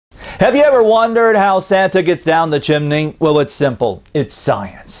Have you ever wondered how Santa gets down the chimney? Well, it's simple. It's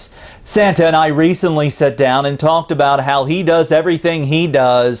science. Santa and I recently sat down and talked about how he does everything he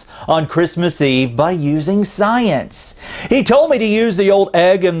does on Christmas Eve by using science. He told me to use the old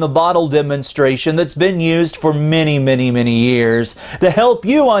egg in the bottle demonstration that's been used for many years to help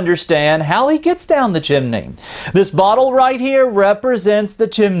you understand how he gets down the chimney. This bottle right here represents the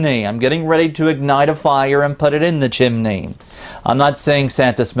chimney. I'm getting ready to ignite a fire and put it in the chimney. I'm not saying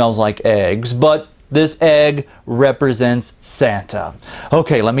Santa smells like eggs, but this egg represents Santa.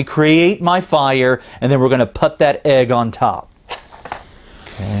 Okay, let me create my fire, and then we're going to put that egg on top.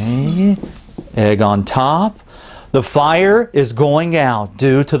 Okay, egg on top. The fire is going out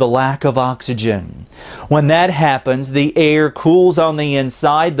due to the lack of oxygen. When that happens, the air cools on the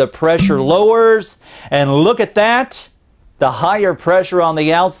inside, the pressure lowers, and look at that. The higher pressure on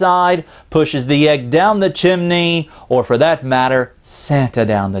the outside pushes the egg down the chimney, or for that matter, Santa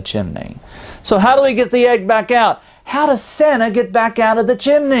down the chimney. So how do we get the egg back out? How does Santa get back out of the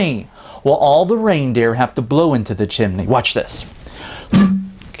chimney? Well, all the reindeer have to blow into the chimney. Watch this.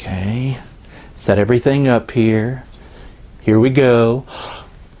 Okay, set everything up here. Here we go.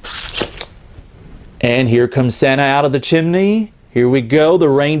 And here comes Santa out of the chimney. Here we go. The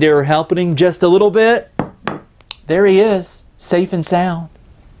reindeer are helping him just a little bit. There he is, safe and sound.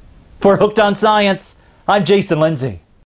 For Hooked on Science, I'm Jason Lindsay.